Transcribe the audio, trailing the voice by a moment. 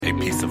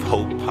Piece of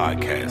Hope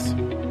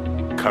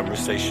podcast.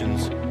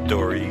 Conversations,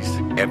 stories,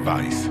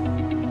 advice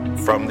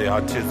from the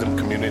autism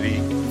community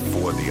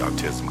for the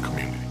autism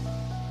community.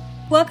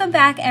 Welcome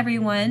back,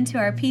 everyone, to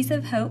our Piece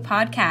of Hope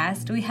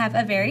podcast. We have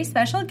a very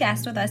special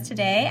guest with us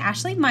today,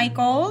 Ashley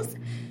Michaels.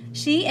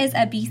 She is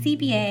a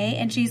BCBA,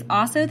 and she's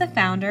also the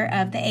founder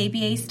of the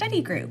ABA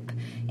study group.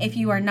 If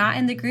you are not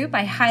in the group,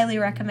 I highly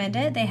recommend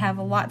it. They have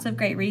lots of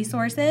great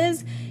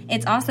resources.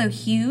 It's also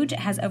huge. It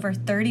has over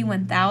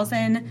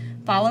 31,000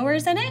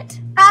 followers in it.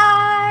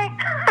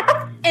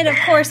 Hi! And of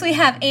course, we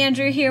have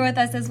Andrew here with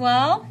us as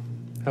well.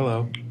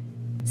 Hello.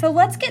 So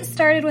let's get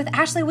started with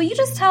Ashley. Will you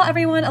just tell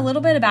everyone a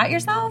little bit about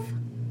yourself?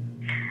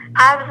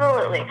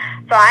 Absolutely.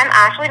 So I'm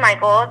Ashley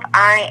Michaels.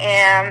 I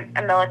am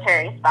a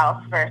military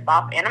spouse, first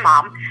off, and a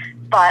mom,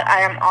 but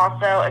I am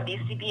also a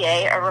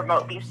BCBA, a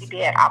remote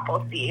BCBA at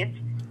Appleseeds,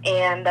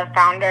 and the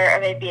founder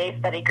of ABA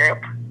Study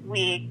Group.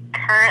 We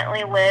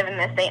currently live in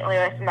the St.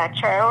 Louis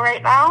metro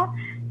right now,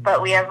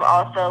 but we have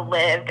also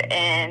lived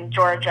in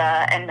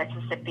Georgia and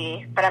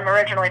Mississippi, but I'm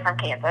originally from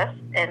Kansas,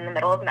 in the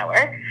middle of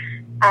nowhere.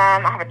 I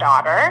have a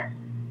daughter,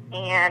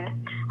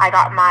 and I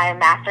got my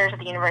master's at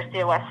the University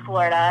of West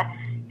Florida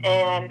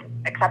in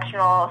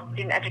exceptional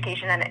student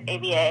education and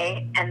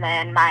ABA, and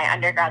then my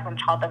undergrads in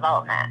child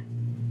development.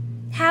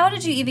 How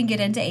did you even get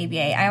into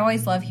ABA? I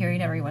always love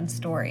hearing everyone's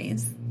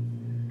stories.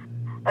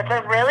 That's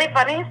a really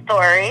funny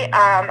story.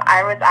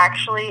 I was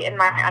actually in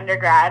my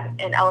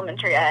undergrad in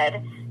elementary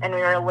ed, and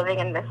we were living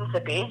in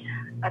Mississippi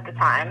at the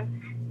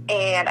time,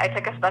 and I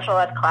took a special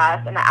ed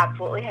class, and I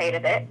absolutely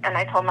hated it, and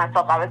I told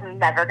myself I was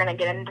never going to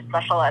get into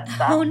special ed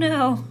stuff. Oh,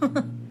 no.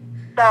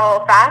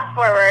 So fast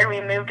forward, we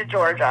moved to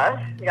Georgia.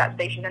 We got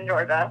stationed in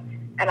Georgia,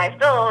 and I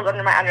still was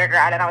under my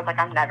undergrad, and I was like,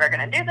 I'm never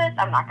going to do this.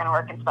 I'm not going to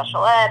work in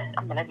special ed.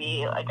 I'm going to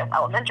be like an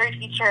elementary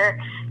teacher.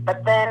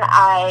 But then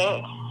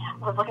I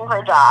was looking for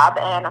a job,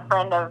 and a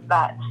friend of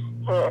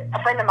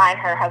mine,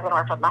 her husband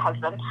worked with my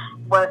husband,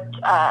 worked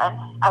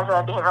as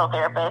a behavioral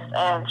therapist,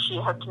 and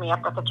she hooked me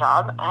up with a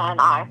job,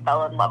 and I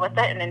fell in love with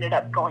it and ended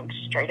up going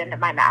straight into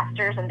my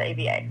master's into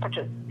ABA, which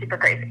is super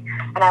crazy.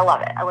 And I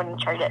love it. I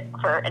wouldn't trade it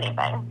for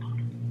anything.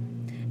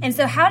 And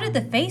so how did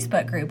the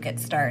Facebook group get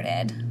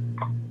started?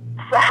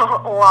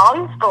 So,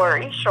 long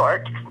story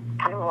short,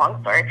 kind of a long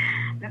story.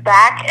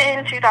 Back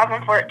in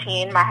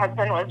 2014, my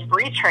husband was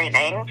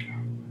retraining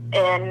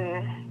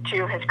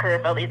into his career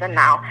field he's in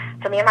now.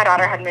 So me and my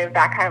daughter had moved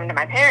back home to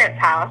my parents'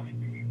 house,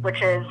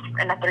 which is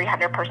in a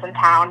 300-person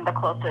town. The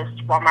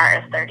closest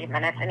Walmart is 30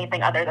 minutes.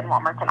 Anything other than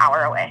Walmart's an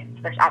hour away.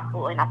 So there's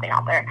absolutely nothing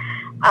out there.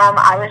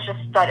 I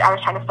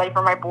was trying to study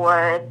for my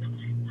boards.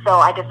 So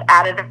I just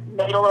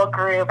made a little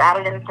group,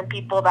 added in some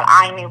people that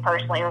I knew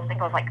personally. I think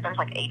it was there's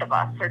 8 of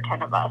us or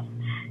 10 of us.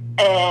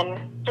 And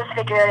just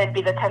figured it'd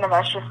be the 10 of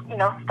us just,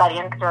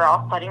 studying, because we were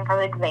all studying for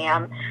the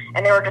exam.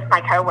 And they were just my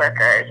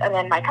coworkers. And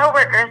then my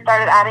coworkers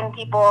started adding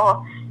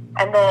people,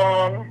 and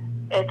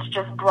then it's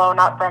just blown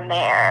up from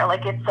there.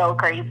 It's so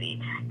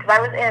crazy.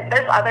 Because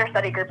there's other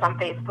study groups on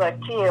Facebook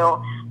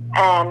too,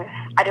 and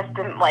I just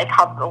didn't like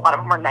how a lot of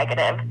them were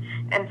negative.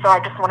 And so I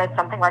just wanted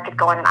something where I could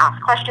go in and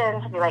ask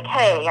questions and be like,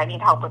 hey, I need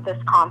help with this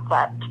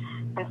concept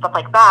and stuff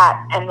like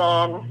that. And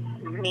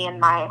then me and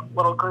my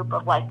little group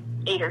of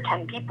 8 or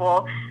 10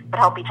 people would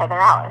help each other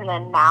out. And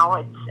then now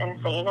it's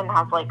insane and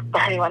has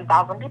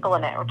 31,000 people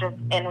in it,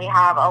 and we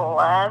have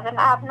 11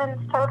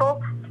 admins total,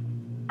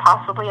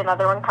 possibly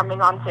another one coming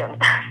on soon.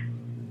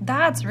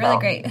 That's really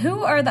great.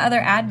 Who are the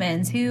other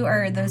admins? Who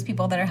are those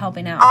people that are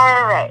helping out?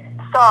 All right.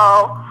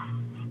 So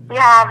we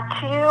have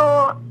 2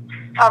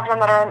 of them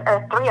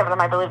or 3 of them,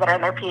 I believe, that are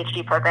in their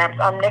PhD programs.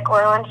 Nick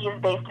Orland, he's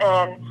based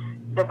in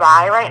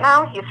Dubai right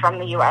now. He's from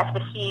the U.S.,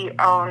 but he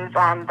owns the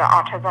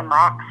Autism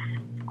Rocks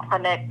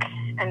Clinic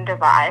in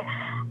Dubai.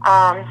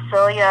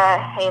 Celia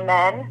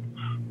Heyman,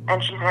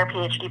 and she's in her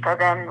PhD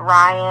program.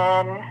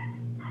 Ryan,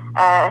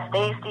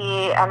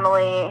 Stacy,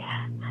 Emily,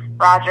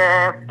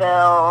 Roger,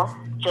 Bill,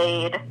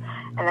 Jade,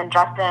 and then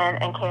Justin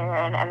and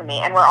Karen and me.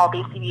 And we're all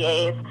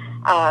BCBAs.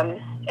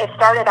 It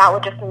started out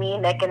with just me,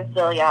 Nick, and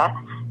Celia.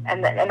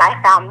 And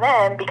I found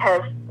them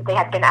because they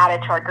had been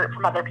added to our group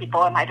from other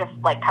people, and I just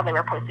liked how they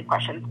were posting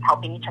questions,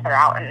 helping each other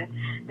out. And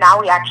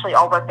now we actually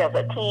all work as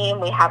a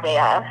team. We have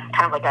a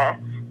kind of a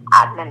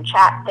admin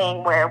chat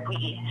thing where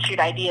we shoot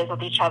ideas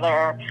with each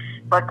other,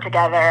 work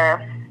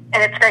together.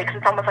 And it's great because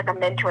it's almost like a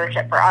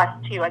mentorship for us,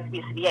 too, as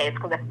BCBAs,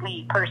 because if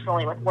we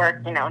personally with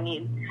work,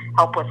 need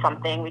help with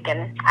something, we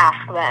can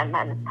ask them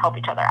and help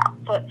each other out.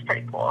 So it's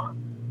pretty cool.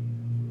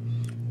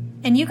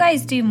 And you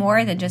guys do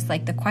more than just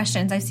the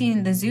questions. I've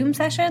seen the Zoom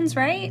sessions,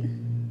 right?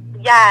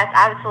 Yes,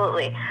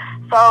 absolutely.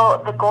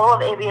 So the goal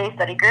of ABA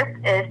Study Group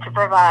is to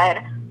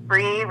provide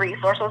free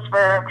resources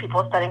for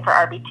people studying for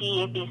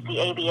RBT,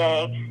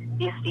 BCABA,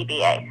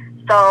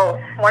 BCBA. So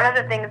one of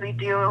the things we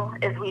do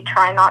is we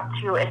try not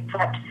to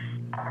accept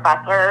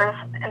professors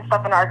and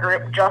stuff in our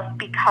group just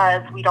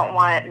because we don't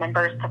want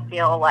members to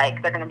feel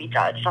like they're going to be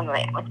judged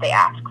if they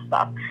ask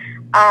stuff.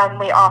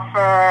 We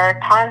offer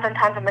tons and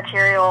tons of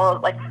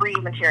materials, free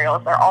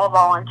materials. They're all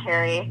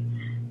voluntary.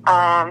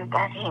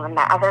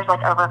 There's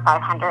over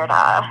 500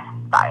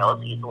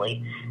 styles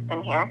easily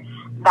in here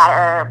that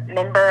are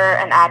member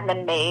and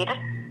admin made,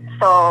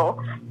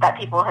 so that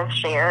people have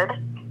shared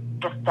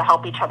just to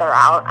help each other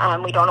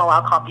out. We don't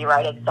allow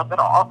copyrighted stuff at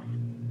all,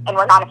 and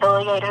we're not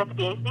affiliated with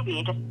the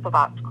BACB, just so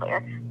that's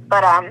clear.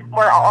 But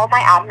where all my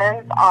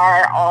admins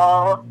are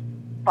all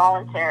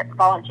volunteers.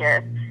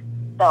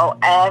 So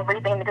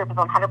everything in the group is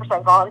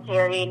 100%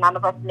 voluntary. None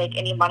of us make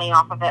any money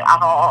off of it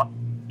at all.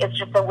 It's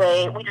just a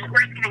way, we're just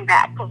giving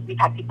back because we've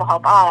had people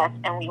help us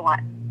and we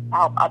want to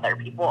help other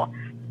people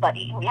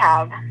study. We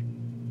have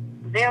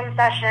Zoom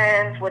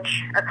sessions,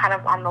 which are kind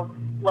of on the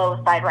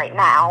low side right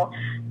now.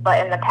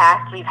 But in the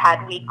past, we've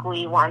had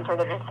weekly ones where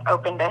they're just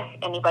open to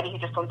anybody who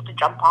just wants to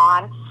jump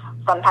on.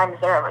 Sometimes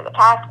they're over the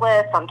task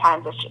list.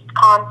 Sometimes it's just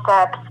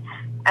concepts.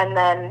 And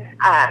then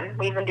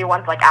we even do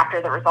ones like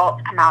after the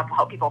results come out to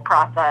help people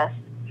process,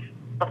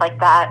 stuff like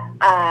that.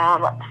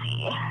 Let's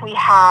see. We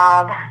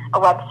have a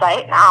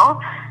website now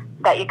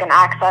that you can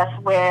access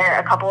where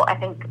a couple, I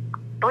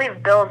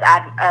believe Bill's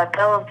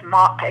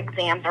mock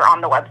exams are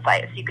on the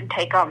website. So you can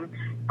take them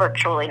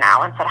virtually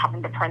now instead of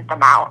having to print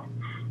them out.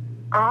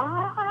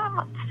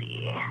 Let's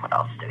see. What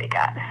else do we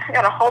got? We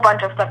got a whole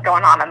bunch of stuff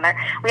going on in there.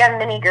 We have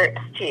mini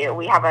groups too.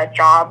 We have a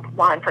job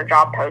one for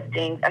job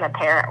postings and a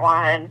parent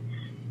one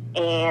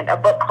and a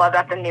book club.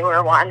 That's a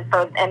newer one.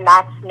 And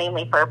that's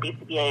mainly for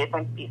BCBAs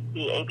and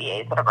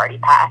BCBA-ABAs that have already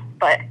passed.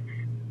 But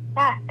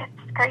yeah,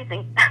 it's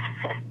crazy.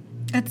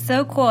 It's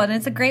so cool. And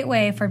it's a great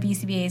way for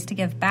BCBAs to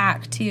give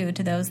back too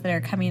to those that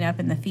are coming up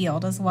in the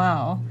field as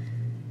well.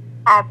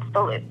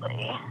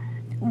 Absolutely.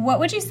 What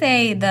would you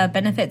say the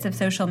benefits of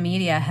social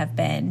media have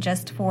been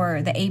just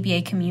for the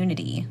ABA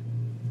community?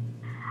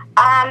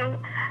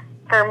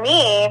 For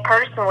me,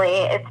 personally,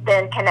 it's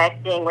been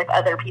connecting with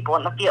other people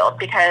in the field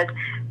because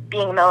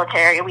being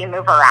military, we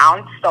move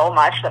around so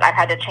much that I've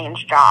had to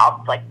change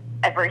jobs like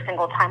every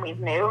single time we've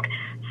moved.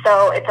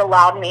 So it's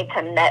allowed me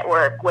to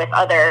network with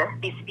other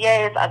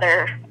BCBAs,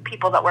 other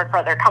people that work for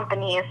other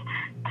companies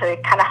to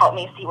kind of help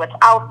me see what's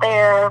out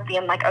there,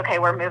 being like, okay,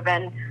 we're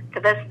moving to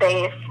this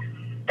base.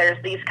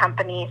 There's these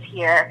companies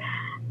here.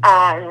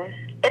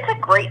 It's a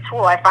great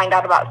tool. I find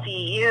out about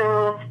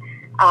CEUs.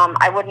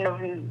 I wouldn't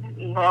have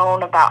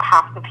known about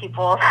half the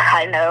people that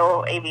I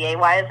know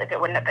ABA-wise if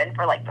it wouldn't have been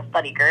for, like, the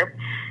study group.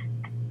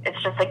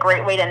 It's just a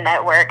great way to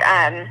network.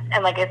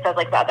 And like I said,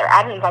 like the other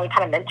admins, we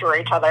kind of mentor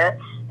each other.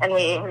 And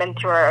we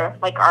mentor,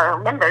 like, our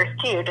members,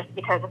 too, just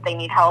because if they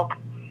need help,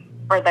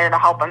 we're there to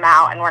help them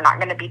out. And we're not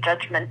going to be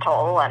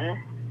judgmental. And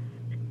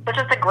it's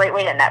just a great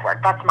way to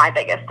network. That's my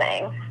biggest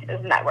thing,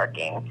 is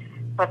networking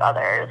with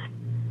others.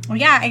 Well,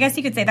 yeah, I guess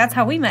you could say that's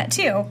how we met,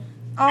 too.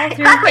 All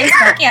through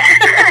Facebook. Yeah.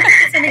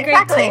 It's been a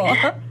great tool.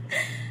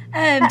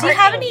 Do you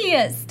have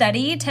any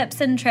study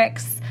tips and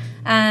tricks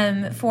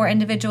for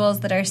individuals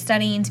that are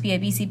studying to be a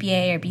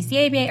BCBA or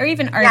BCABA or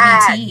even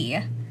RBT?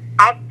 Yes,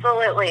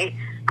 absolutely.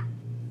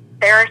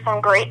 There are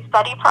some great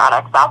study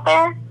products out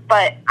there,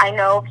 but I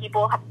know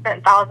people have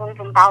spent thousands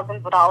and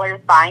thousands of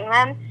dollars buying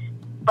them,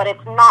 but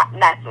it's not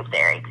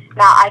necessary.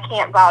 Now, I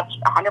can't vouch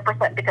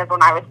 100% because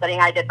when I was studying,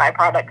 I did buy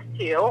products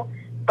too,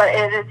 but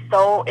it is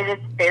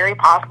very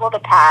possible to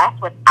pass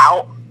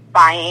without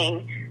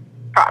buying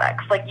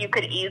products. Like, you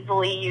could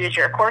easily use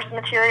your course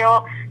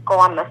material, go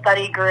on the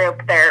study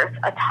group. There's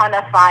a ton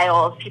of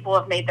files. People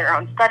have made their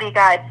own study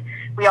guides.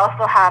 We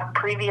also have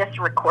previous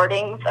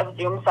recordings of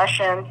Zoom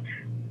sessions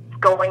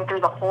going through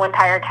the whole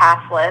entire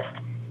task list,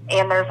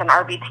 and there's an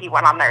RBT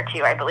one on there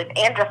too, I believe,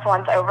 and just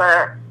ones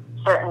over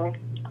certain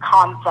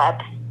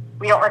concepts.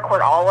 We don't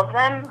record all of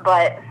them,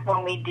 but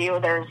when we do,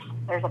 there's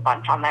a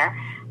bunch on there.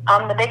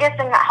 The biggest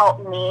thing that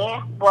helped me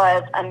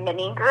was a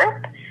mini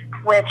group,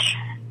 which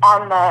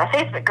on the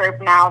Facebook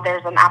group now,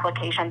 there's an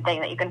application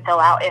thing that you can fill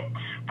out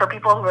for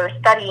people who are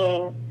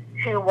studying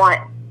who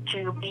want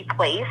to be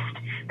placed.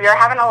 We are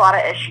having a lot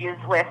of issues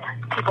with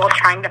people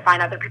trying to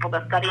find other people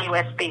to study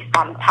with based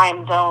on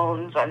time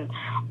zones and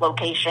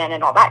location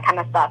and all that kind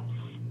of stuff.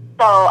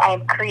 So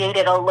I've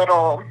created a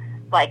little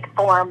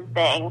form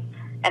thing,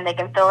 and they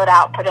can fill it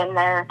out, put in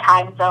their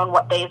time zone,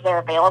 what days they're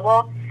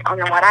available. And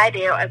then what I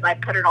do is I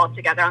put it all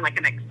together on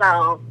an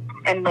Excel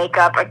and make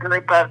up a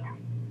group of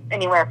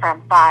anywhere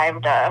from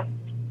 5 to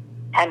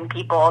 10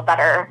 people that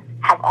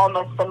have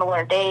almost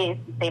similar days,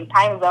 same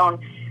time zone.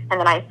 And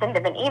then I send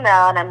them an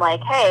email, and I'm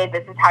like, hey,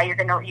 this is how you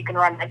can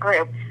run the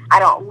group. I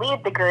don't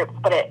lead the groups,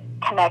 but it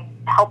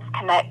helps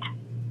connect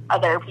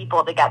other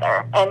people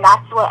together. And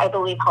that's what I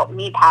believe helped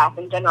me pass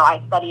in general.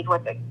 I studied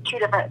with 2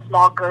 different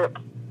small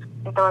groups.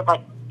 I think there was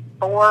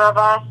 4 of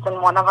us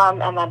in one of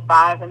them and then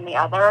 5 in the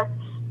other.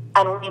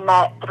 And we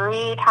met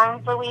 3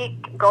 times a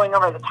week going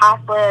over the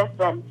task list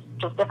and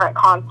just different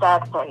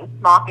concepts and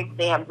mock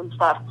exams and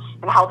stuff,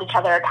 and held each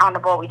other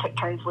accountable. We took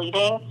turns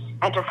leading,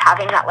 and just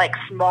having that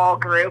small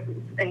group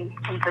and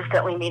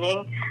consistently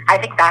meeting, I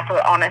think that's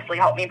what honestly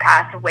helped me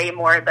pass way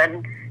more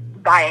than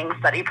buying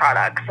study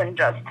products and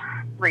just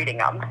reading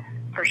them,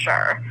 for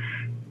sure.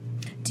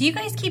 Do you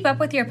guys keep up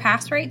with your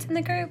pass rates in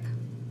the group?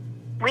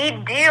 We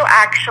do,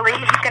 actually.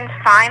 You can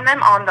find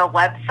them on the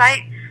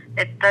website.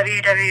 It's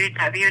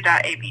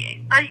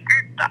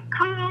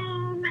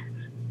www.abastudygroup.com.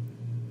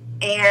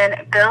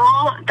 And Bill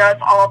does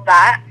all of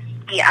that.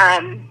 He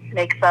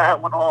makes a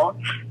little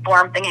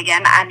form thing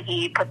again, and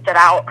he puts it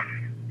out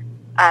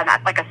as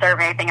like a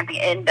survey thing at the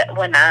end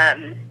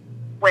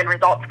when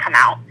results come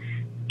out.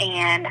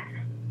 And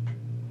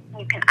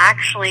you can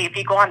actually, if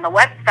you go on the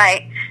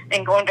website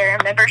and go under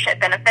membership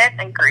benefits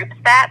and group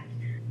stats,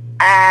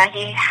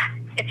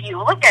 if you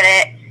look at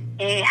it,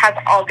 he has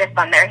August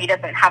on there. He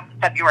doesn't have the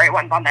February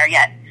ones on there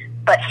yet,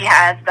 but he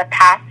has the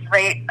pass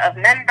rate of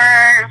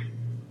members,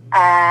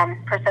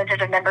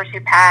 percentage of members who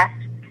pass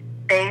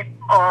based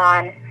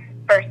on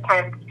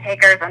first-time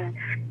takers and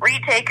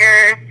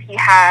retakers. He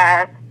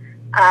has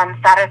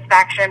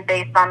satisfaction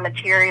based on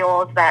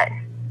materials that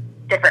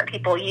different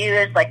people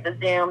use, like the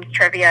Zooms,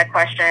 trivia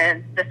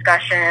questions,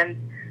 discussions,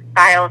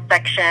 style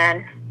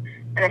section.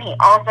 And then he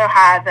also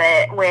has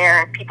it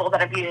where people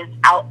that have used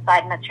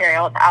outside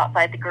materials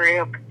outside the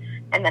group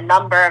and the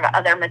number of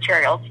other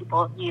materials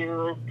people have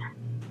used.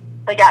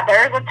 So yeah,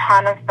 there's a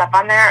ton of stuff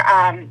on there.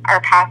 Our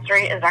pass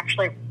rate is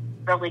actually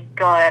really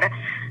good.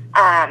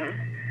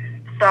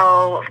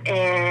 So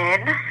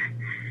the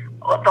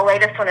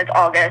latest one is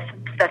August,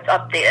 that's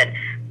updated.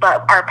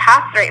 But our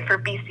pass rate for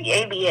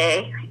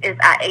BCABA is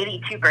at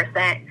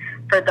 82%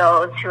 for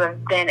those who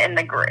have been in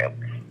the group.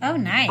 Oh,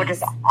 nice. Which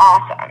is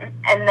awesome.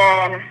 And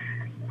then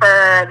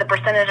for the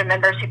percentage of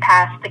members who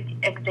pass the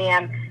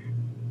exam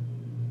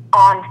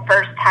on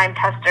first-time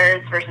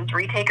testers versus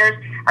retakers,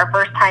 our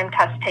first-time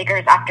test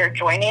takers after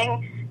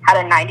joining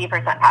had a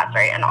 90% pass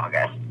rate in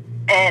August.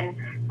 And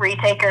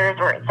retakers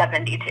were at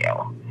 72.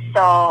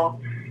 So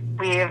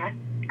we've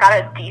got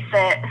a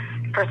decent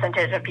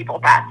percentage of people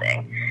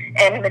passing.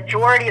 And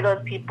majority of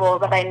those people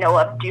that I know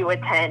of do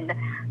attend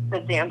the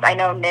Zooms. I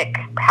know Nick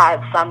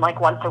has some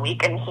like once a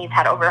week, and he's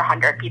had over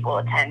 100 people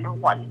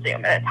attend one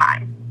Zoom at a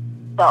time.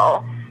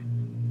 So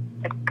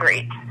it's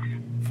great.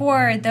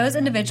 For those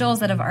individuals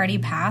that have already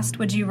passed,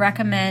 would you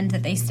recommend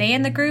that they stay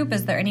in the group?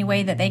 Is there any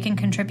way that they can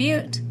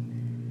contribute?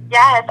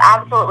 Yes,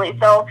 absolutely.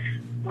 So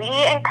we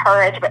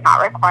encourage but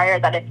not require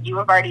that if you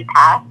have already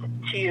passed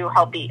to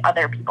help beat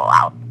other people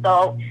out.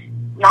 So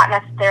not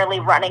necessarily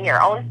running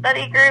your own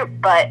study group,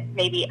 but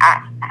maybe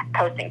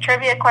posting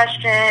trivia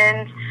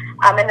questions.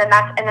 And then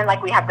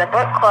like we have the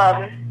book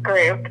club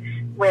group,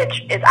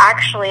 which is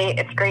actually,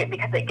 it's great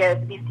because it gives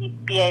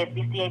BCBAs,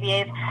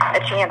 BCABAs a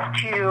chance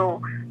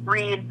to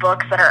read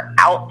books that are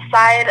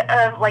outside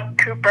of like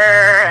Cooper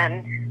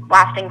and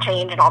Lasting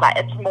Change and all that.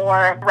 It's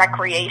more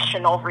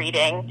recreational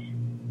reading.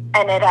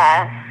 And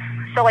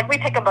so like we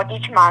pick a book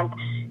each month,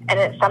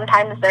 and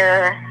sometimes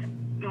they're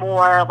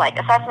more like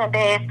assessment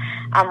based.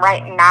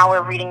 Right now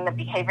we're reading the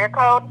Behavior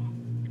Code,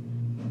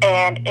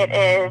 and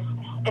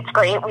it's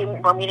great.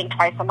 We're meeting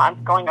twice a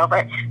month going over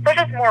it. So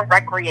just more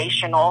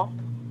recreational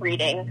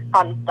reading,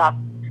 fun stuff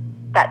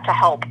to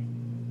help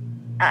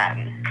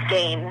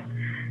gain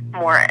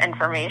more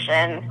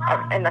information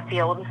in the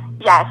field.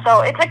 Yeah,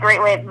 so it's a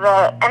great way.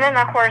 And then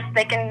of course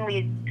they can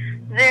lead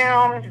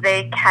Zooms,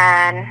 they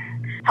can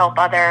help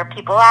other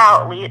people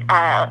out,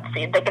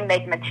 they can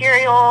make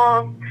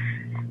materials,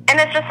 and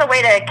it's just a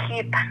way to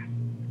keep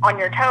on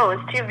your toes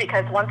too,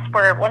 because once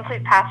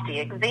we've passed the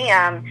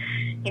exam,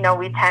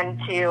 we tend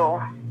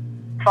to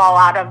fall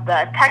out of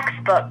the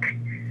textbook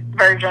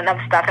version of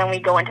stuff and we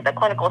go into the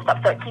clinical stuff.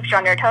 So it keeps you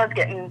on your toes,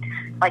 getting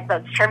like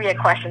those trivia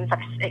questions.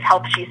 It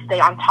helps you stay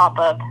on top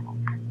of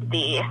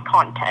the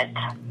content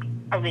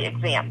of the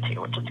exam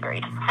too, which is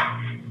great.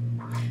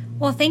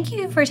 Well, thank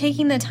you for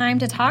taking the time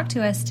to talk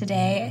to us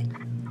today.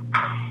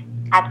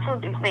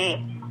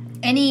 Absolutely.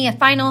 Any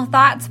final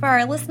thoughts for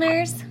our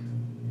listeners?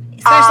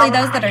 Especially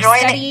those that are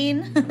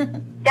studying.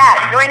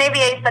 Yeah, join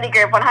ABA study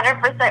group,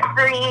 100%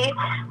 free.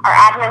 Our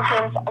admin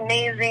team's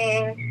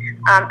amazing.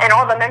 And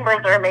all the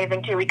members are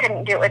amazing too. We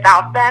couldn't do it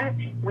without them.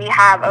 We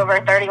have over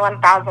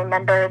 31,000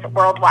 members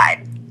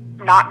worldwide,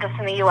 not just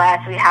in the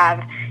U.S. We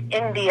have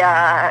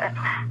India,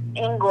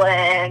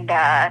 England,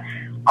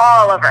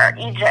 all over,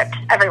 Egypt,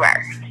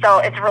 everywhere. So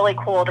it's really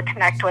cool to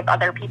connect with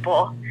other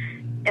people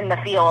in the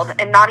field,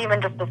 and not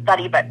even just to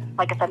study, but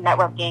like I said,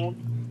 networking,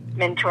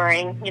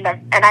 mentoring,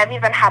 and I've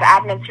even had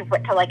admins who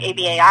went to like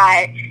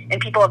ABAI and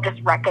people have just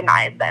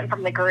recognized them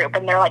from the group,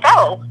 and they're like,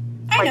 oh,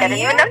 I didn't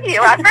even know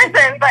you as a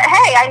person, but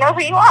hey, I know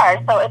who you are.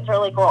 So it's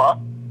really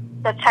cool.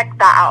 So check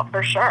that out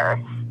for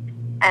sure.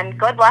 And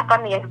good luck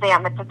on the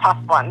exam. It's a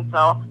tough one,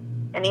 so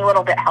any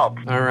little bit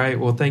helps. All right.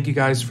 Well, thank you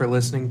guys for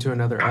listening to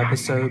another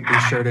episode. Be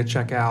sure to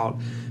check out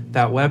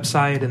that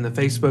website and the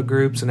Facebook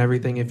groups and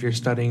everything if you're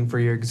studying for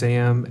your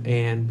exam.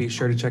 And be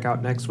sure to check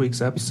out next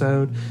week's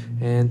episode.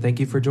 And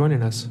thank you for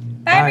joining us.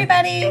 Bye,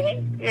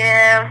 everybody.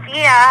 Yeah,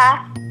 see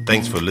ya.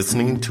 Thanks for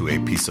listening to a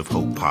Piece of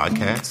Hope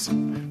podcast.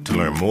 To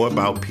learn more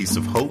about Piece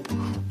of Hope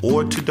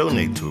or to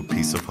donate to a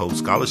Piece of Hope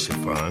Scholarship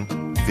Fund,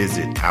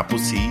 visit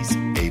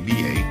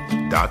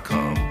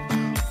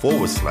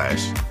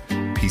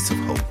appleseedsaba.com/Piece of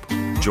Hope.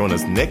 Join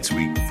us next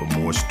week for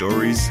more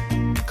stories,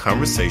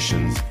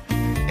 conversations,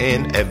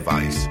 and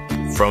advice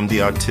from the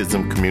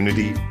autism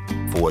community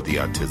for the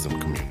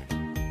autism community.